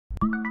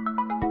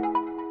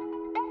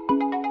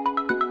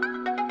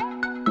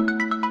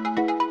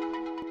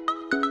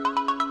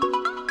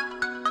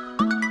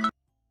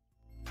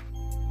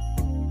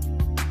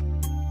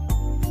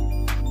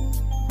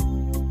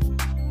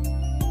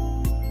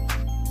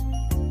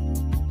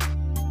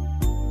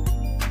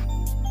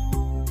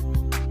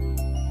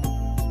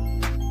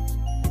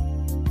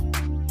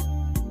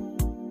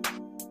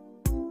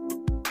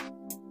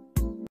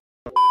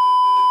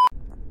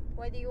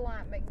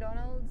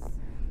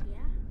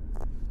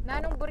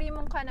Nanong buri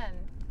mong kanan?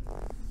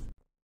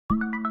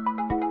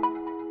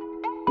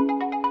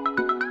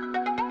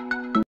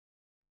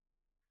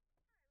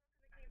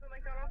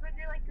 Would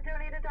you like to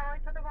donate $1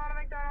 to the Ronald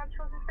McDonald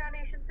Children's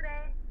Foundation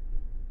today?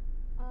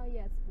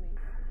 Yes, please.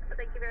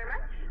 Thank you very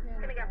much.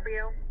 Yeah, What can I get for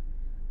you?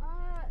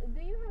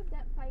 Do you have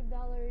that $5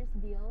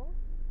 deal?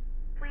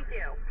 We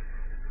do.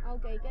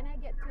 Okay, can I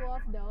get 2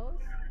 of those?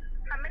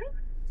 How many?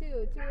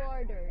 2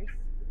 orders.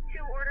 2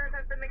 orders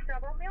of the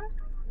McDouble meal?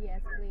 Yes,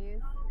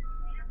 please.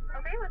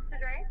 Okay, what's the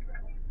drink?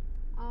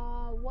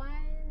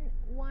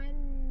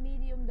 One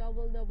medium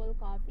double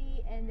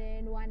coffee, and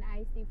then 1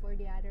 iced tea for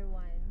the other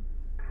one.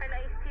 An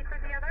iced tea for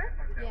the other?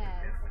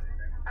 Yes.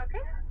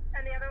 Okay.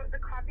 And the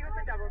coffee was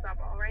a double,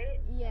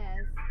 right?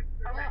 Yes.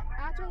 Okay.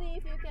 Actually,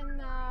 if you can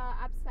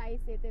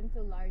upsize it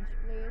into large,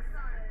 please.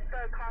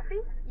 The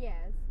coffee?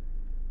 Yes.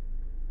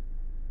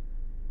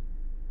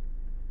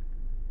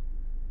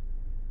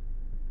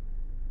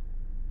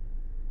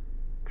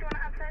 Do you want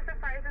to upsize the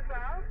fries as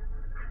well?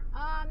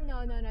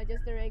 No,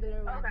 just the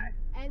regular one. Okay.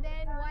 And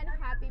then 1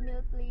 Happy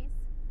Meal, please.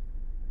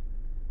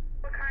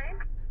 What kind?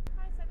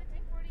 Hi,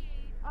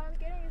 1748.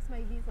 Can I use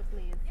my Visa,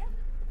 please? Yeah.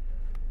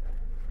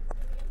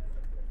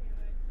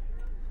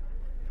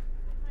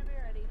 Whenever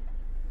you're ready.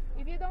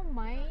 If you don't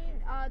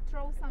mind,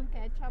 throw some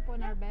ketchup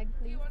on our bag, Do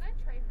please. you want to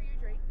try for your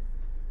drinks?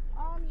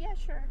 Yeah,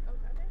 sure.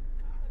 Okay.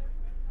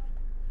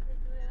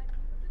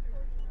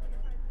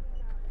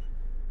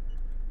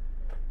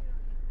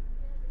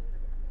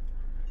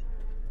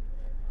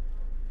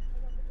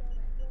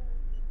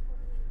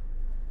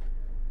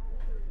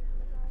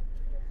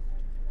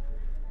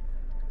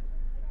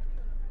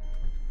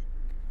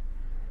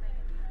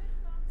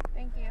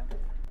 Thank you.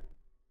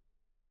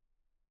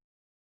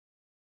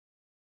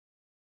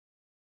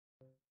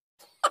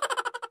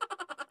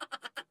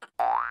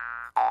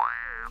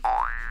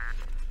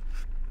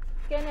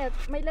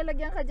 Kenneth, may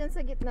lalagyan ka dyan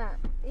sa gitna.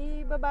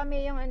 Ibaba mo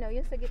yung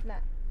yung sa gitna.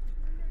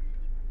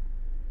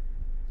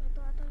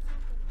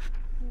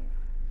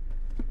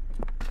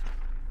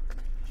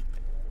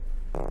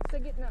 Sa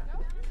gitna.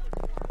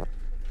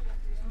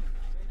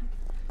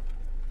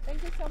 Thank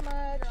you so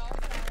much. You're all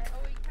set.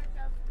 Oh, wait,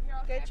 ketchup. You're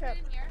all set. Ketchup.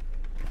 Put it in here.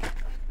 Just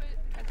put the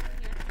ketchup in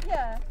here.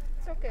 Yeah,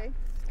 it's okay.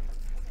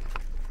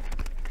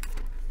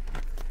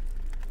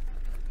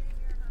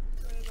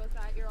 There goes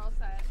that. You're all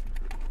set.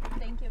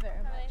 Thank you very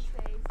Have a much. nice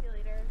day. See you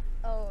later.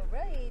 All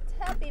right,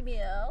 Happy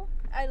Meal.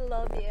 I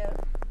love you.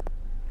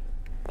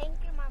 Thank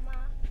you,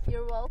 Mama.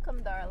 You're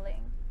welcome,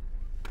 darling.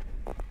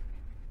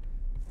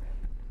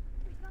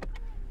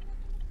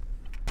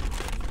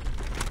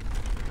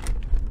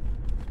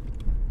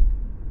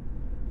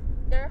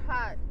 They're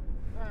hot.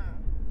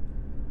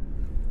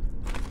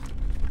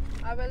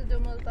 I will do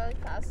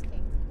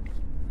multitasking.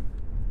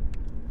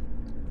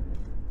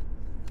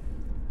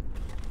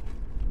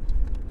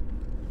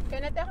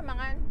 Kaya natin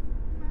kamangan.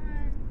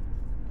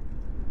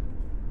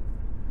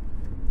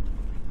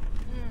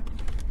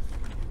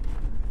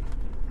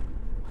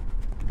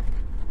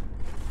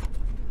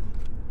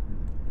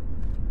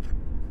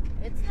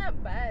 It's not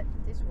bad,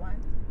 this one.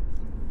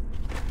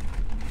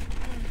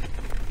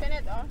 Can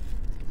it off?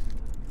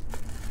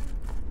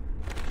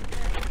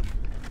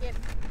 Get.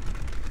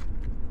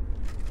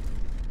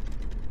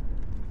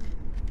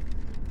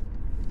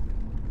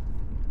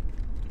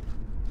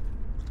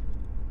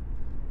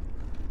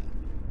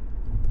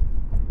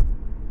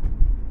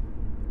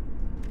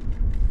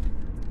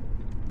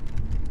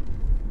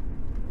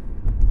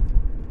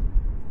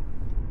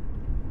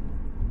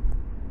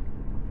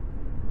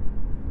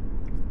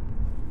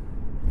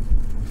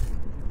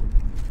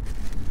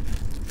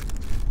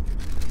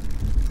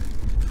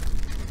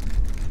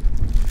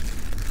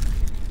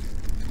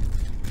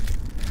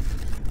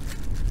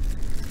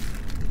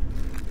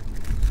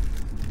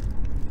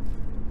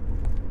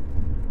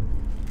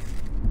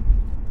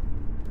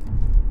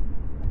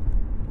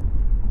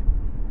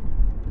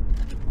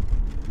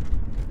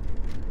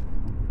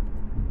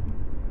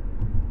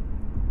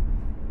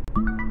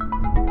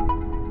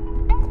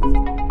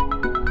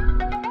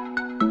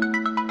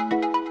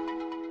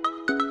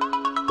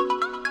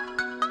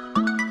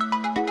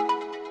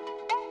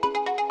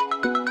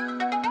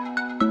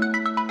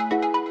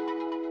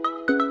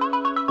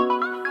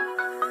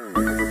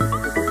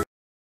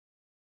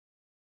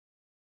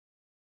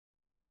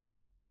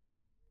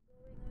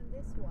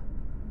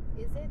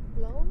 Is it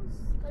close?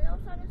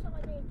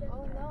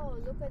 Oh no,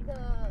 look at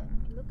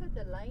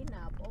the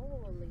lineup.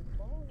 Holy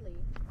moly.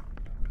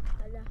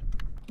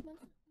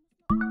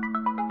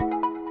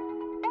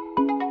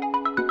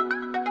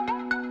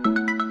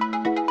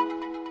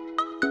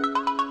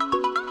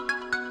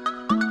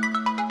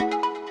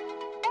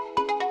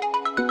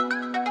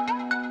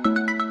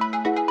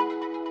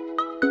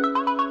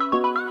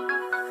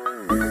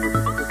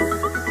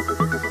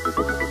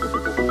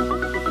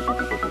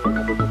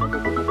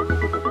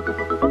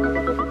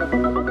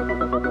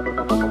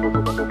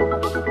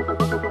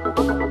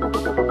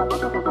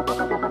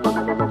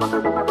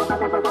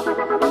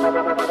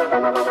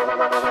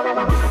 Thank you.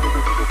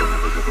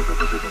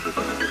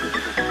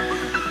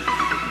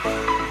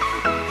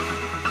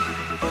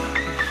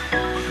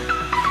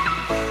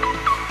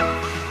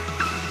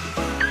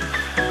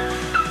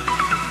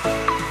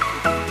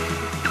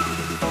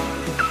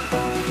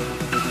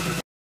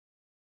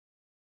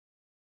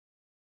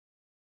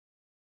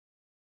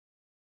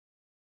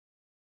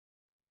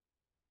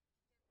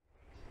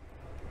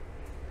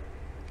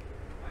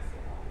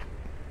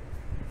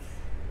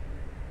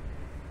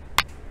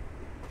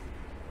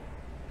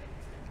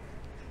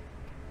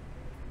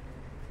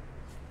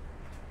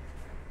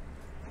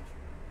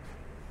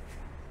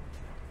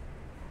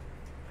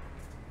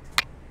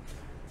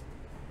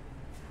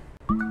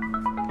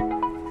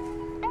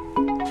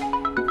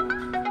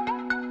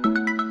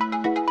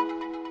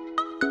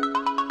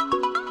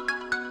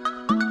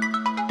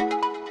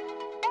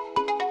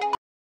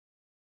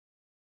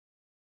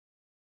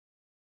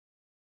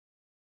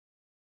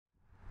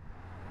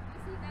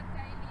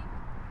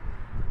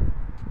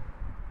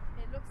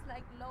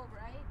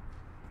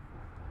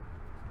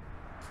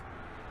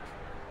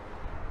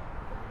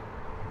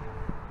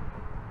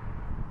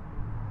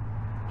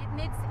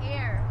 needs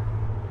air.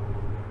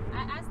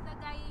 I asked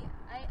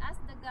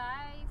the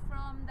guy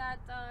from that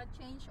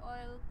change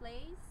oil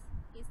place.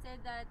 He said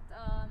that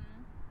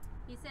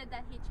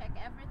he checked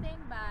everything,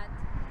 but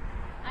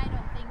I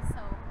don't think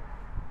so.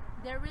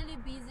 They're really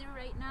busy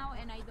right now,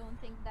 and I don't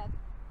think that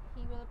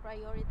he will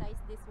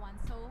prioritize this one.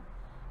 So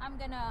I'm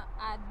gonna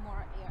add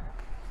more air.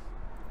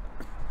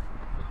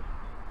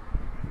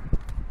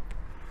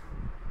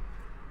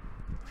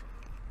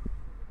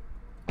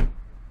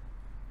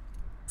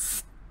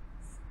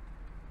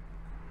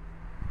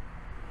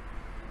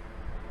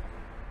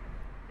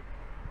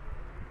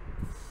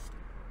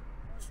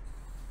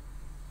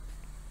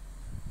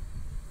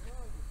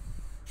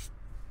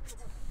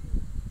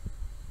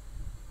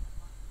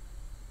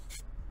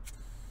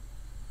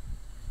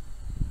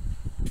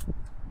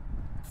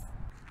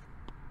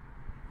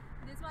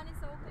 This one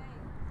is okay.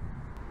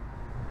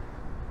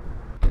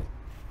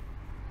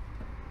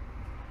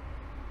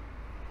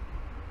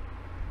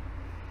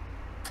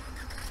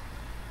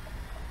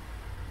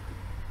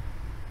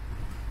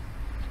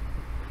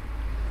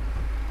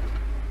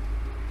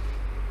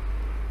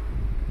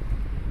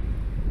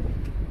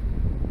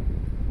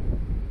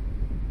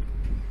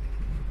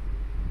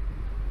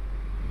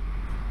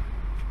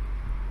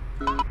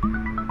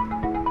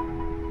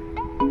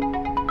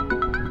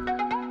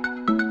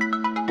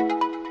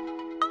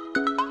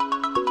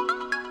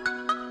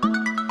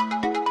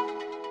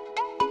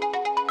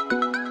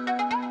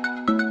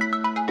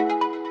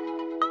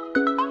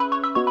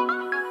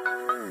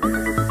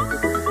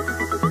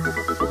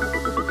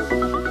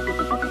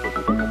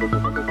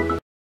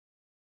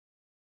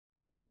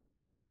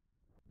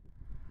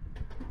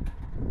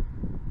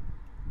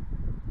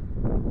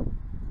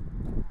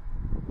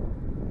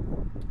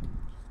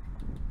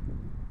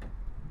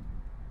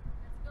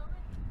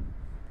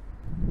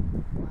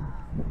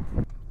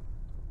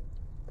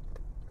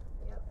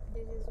 Yep,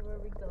 this is where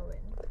we're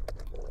going.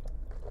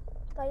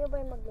 Tayo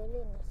ba'y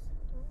maglilinis?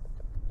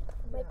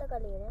 Ba'y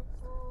tagalinis?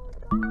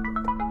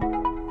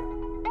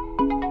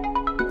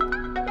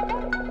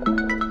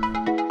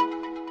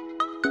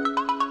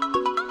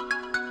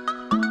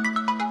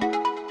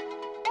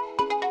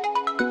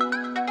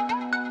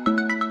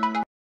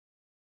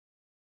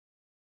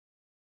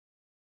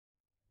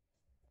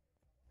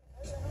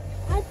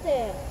 Ate!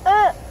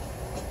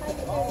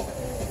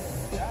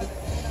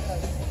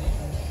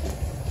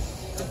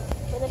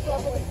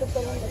 Nagpapatugtog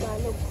ka ng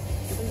Tagalog.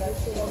 Hindi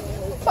sila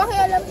nanonood.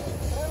 Pakialam!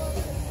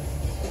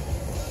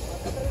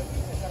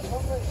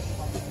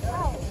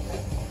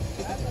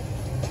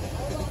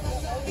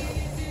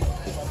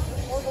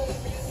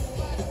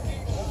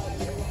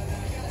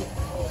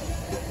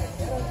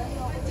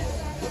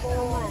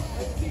 Oo nga.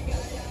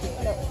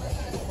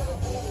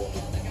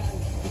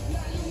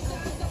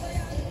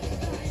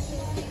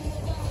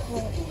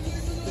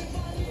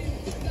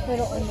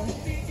 Pero ano?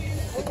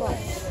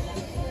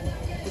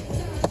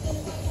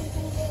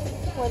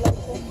 Wala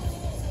po.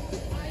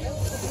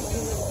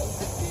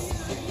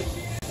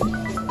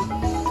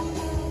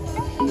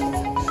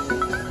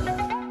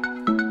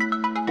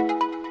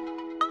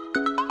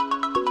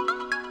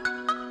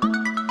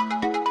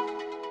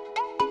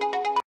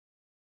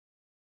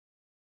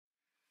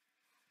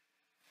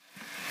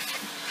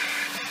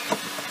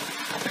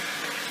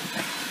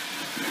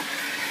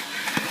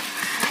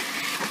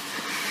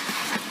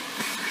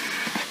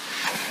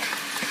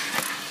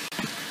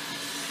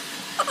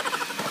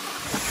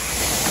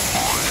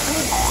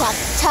 Chak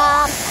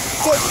chak,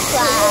 chak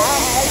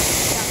chak.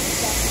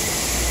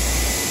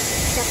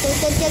 Chak chak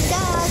chak chak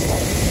chak.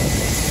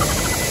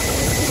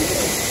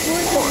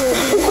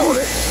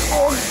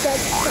 Chak chak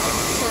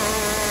chak.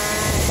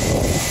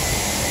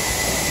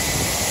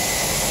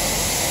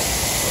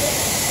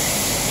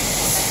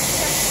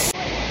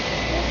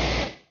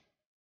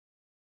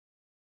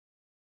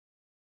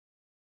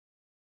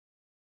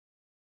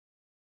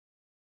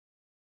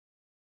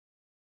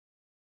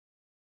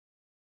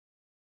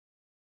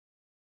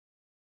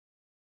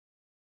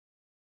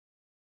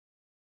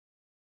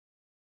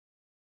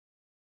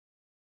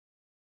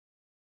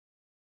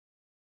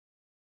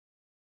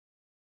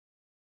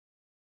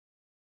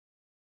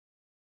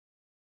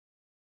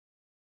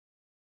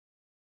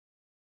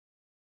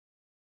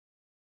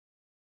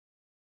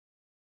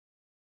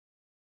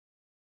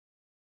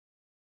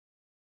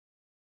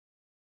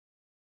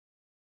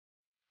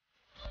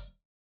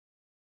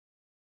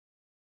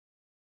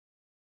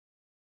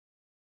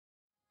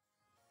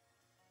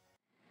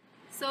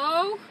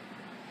 So,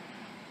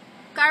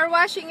 car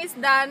washing is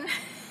done.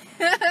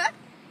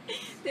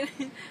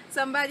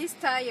 Somebody's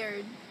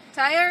tired.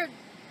 Tired?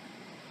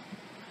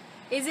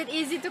 Is it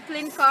easy to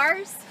clean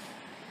cars?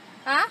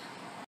 Huh?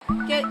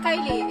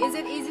 Kylie, is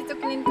it easy to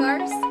clean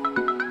cars?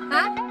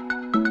 Huh?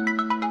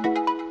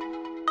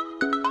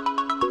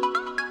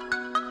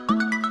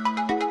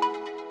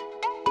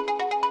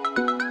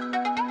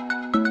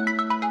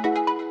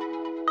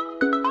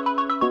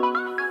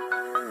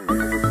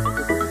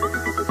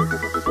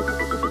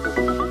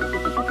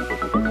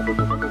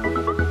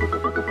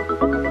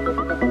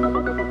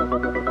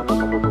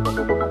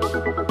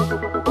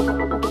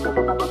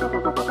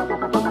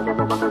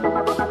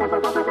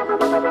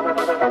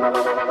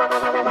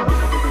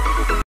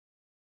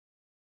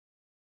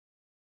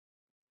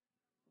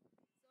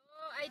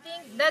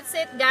 that's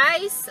it,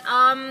 guys.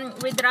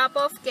 We drop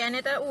off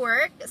Kenneth at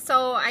work,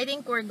 so I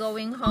think we're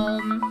going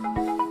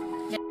home